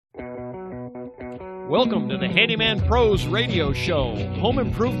Welcome to the Handyman Pros Radio Show, home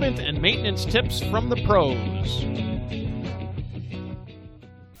improvement and maintenance tips from the pros.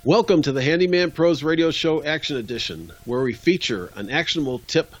 Welcome to the Handyman Pros Radio Show Action Edition, where we feature an actionable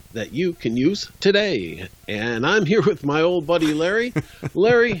tip that you can use today. And I'm here with my old buddy Larry.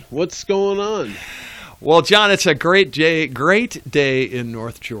 Larry, what's going on? Well, John, it's a great day in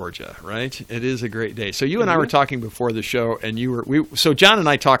North Georgia, right? It is a great day. So you and I were talking before the show, and so John and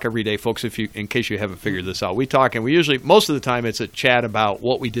I talk every day, folks. In case you haven't figured this out, we talk, and we usually, most of the time, it's a chat about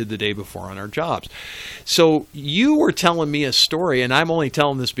what we did the day before on our jobs. So you were telling me a story, and I'm only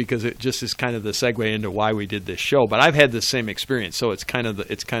telling this because it just is kind of the segue into why we did this show. But I've had the same experience, so it's kind of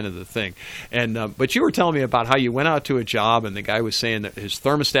the thing. And but you were telling me about how you went out to a job, and the guy was saying that his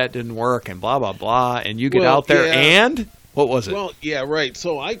thermostat didn't work, and blah blah blah. And you get out there, and what was it? Well, yeah, right.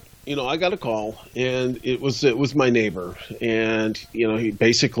 So I got a call, and it was my neighbor, and he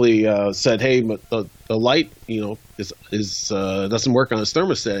basically said, "Hey, the light, is doesn't work on his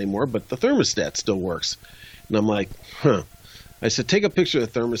thermostat anymore, but the thermostat still works." And I'm like, "Huh." I said, "Take a picture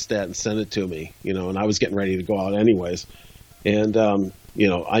of the thermostat and send it to me." And I was getting ready to go out anyways, and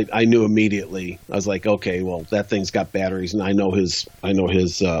I knew immediately. I was like, "Okay, well, that thing's got batteries, and I know his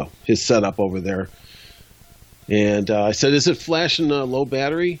setup over there." And I said, "Is it flashing a low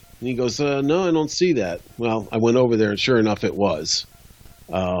battery?" And he goes, "No, I don't see that." Well, I went over there, and sure enough, it was.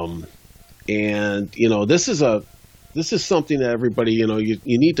 This is something that everybody, you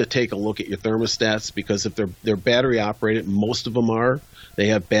need to take a look at your thermostats, because if they're battery operated, most of them are. They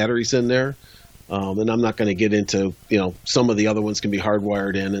have batteries in there. And I'm not going to get into, some of the other ones can be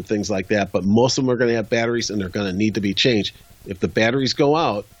hardwired in and things like that, but most of them are going to have batteries, and they're going to need to be changed. If the batteries go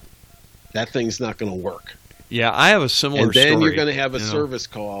out, that thing's not going to work. Yeah, I have a similar story. And then you're going to have a service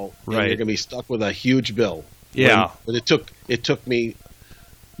call, and you're going to be stuck with a huge bill. Yeah. But it took me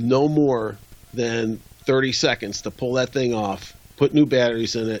no more than 30 seconds to pull that thing off, put new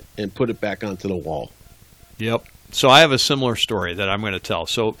batteries in it, and put it back onto the wall. Yep. So I have a similar story that I'm going to tell.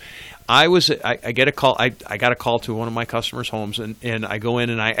 So I get a call. I got a call to one of my customers' homes, and I go in,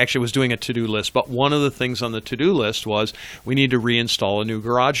 and I actually was doing a to-do list. But one of the things on the to-do list was we need to reinstall a new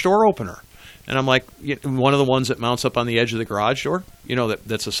garage door opener. And I'm like, one of the ones that mounts up on the edge of the garage door,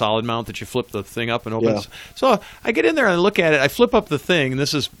 that's a solid mount that you flip the thing up and opens. Yeah. So I get in there and I look at it. I flip up the thing, and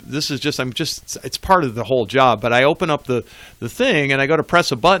this is just it's part of the whole job. But I open up the thing, and I go to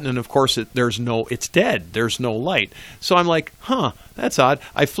press a button, and of course it's dead. There's no light. So I'm like, that's odd.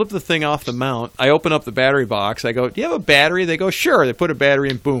 I flip the thing off the mount. I open up the battery box. I go, "Do you have a battery?" They go, "Sure." They put a battery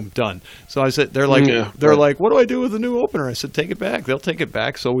in. Boom, done. So I said, they're like, "What do I do with the new opener?" I said, "Take it back." They'll take it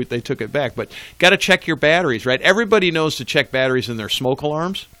back. So they took it back. But got to check your batteries, right? Everybody knows to check batteries in their smoke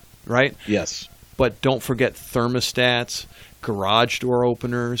alarms, right? Yes. But don't forget thermostats, garage door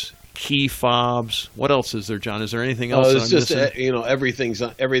openers, key fobs. What else is there, John? Is there anything else? It's just everything's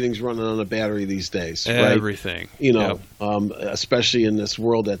running on a battery these days. Right? Everything. Especially in this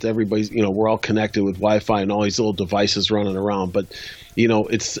world that everybody's. We're all connected with Wi-Fi and all these little devices running around. But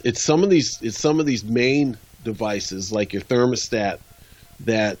it's some of these main devices like your thermostat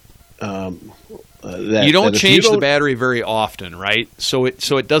that. You don't change the battery very often, right? So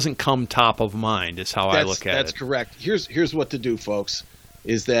it doesn't come top of mind is how I look at it. That's correct. Here's what to do, folks,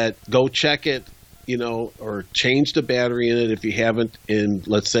 is that go check it, or change the battery in it if you haven't in,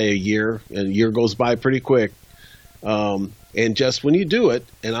 let's say, a year, and a year goes by pretty quick. And just when you do it,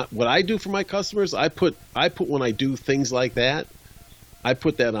 and what I do for my customers, I put when I do things like that, I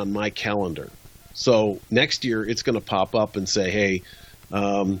put that on my calendar. So next year it's going to pop up and say, "Hey,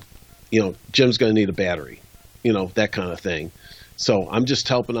 Jim's going to need a battery," that kind of thing. So I'm just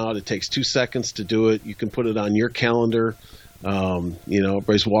helping out. It takes 2 seconds to do it. You can put it on your calendar.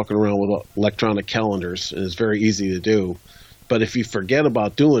 Everybody's walking around with electronic calendars, and it's very easy to do. But if you forget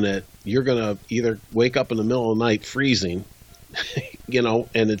about doing it, you're going to either wake up in the middle of the night freezing, and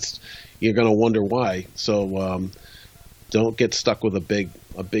you're going to wonder why. So don't get stuck with a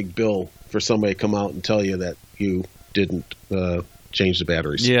big bill for somebody to come out and tell you that you didn't change the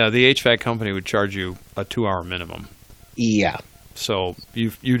batteries. Yeah, the HVAC company would charge you a 2-hour minimum. Yeah. So you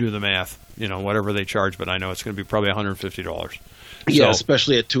do the math, whatever they charge, but I know it's going to be probably $150. Yeah,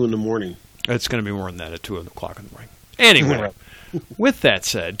 especially at 2 in the morning. It's going to be more than that at 2 o'clock in the morning. Anyway, with that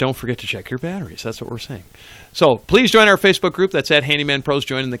said, don't forget to check your batteries. That's what we're saying. So please join our Facebook group. That's at Handyman Pros.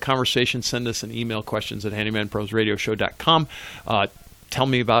 Join in the conversation. Send us an email, questions at handymanprosradioshow.com. Tell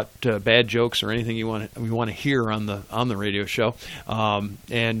me about bad jokes or anything you want to hear on the radio show.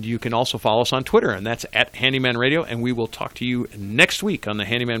 And you can also follow us on Twitter, and that's at Handyman Radio. And we will talk to you next week on the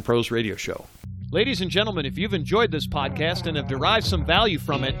Handyman Pros Radio Show. Ladies and gentlemen, if you've enjoyed this podcast and have derived some value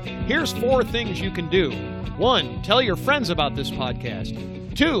from it, here's 4 things you can do. 1, tell your friends about this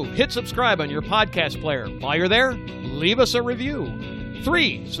podcast. 2, hit subscribe on your podcast player. While you're there, leave us a review.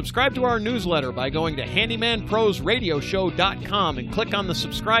 3, subscribe to our newsletter by going to handymanprosradioshow.com and click on the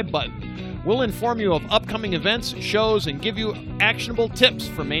subscribe button. We'll inform you of upcoming events, shows, and give you actionable tips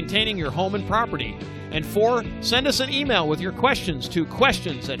for maintaining your home and property. And 4, send us an email with your questions to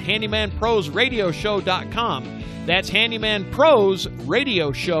questions@handymanprosradioshow.com. That's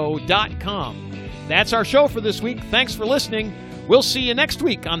handymanprosradioshow.com. That's our show for this week. Thanks for listening. We'll see you next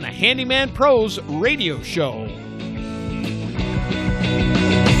week on the Handyman Pros Radio Show.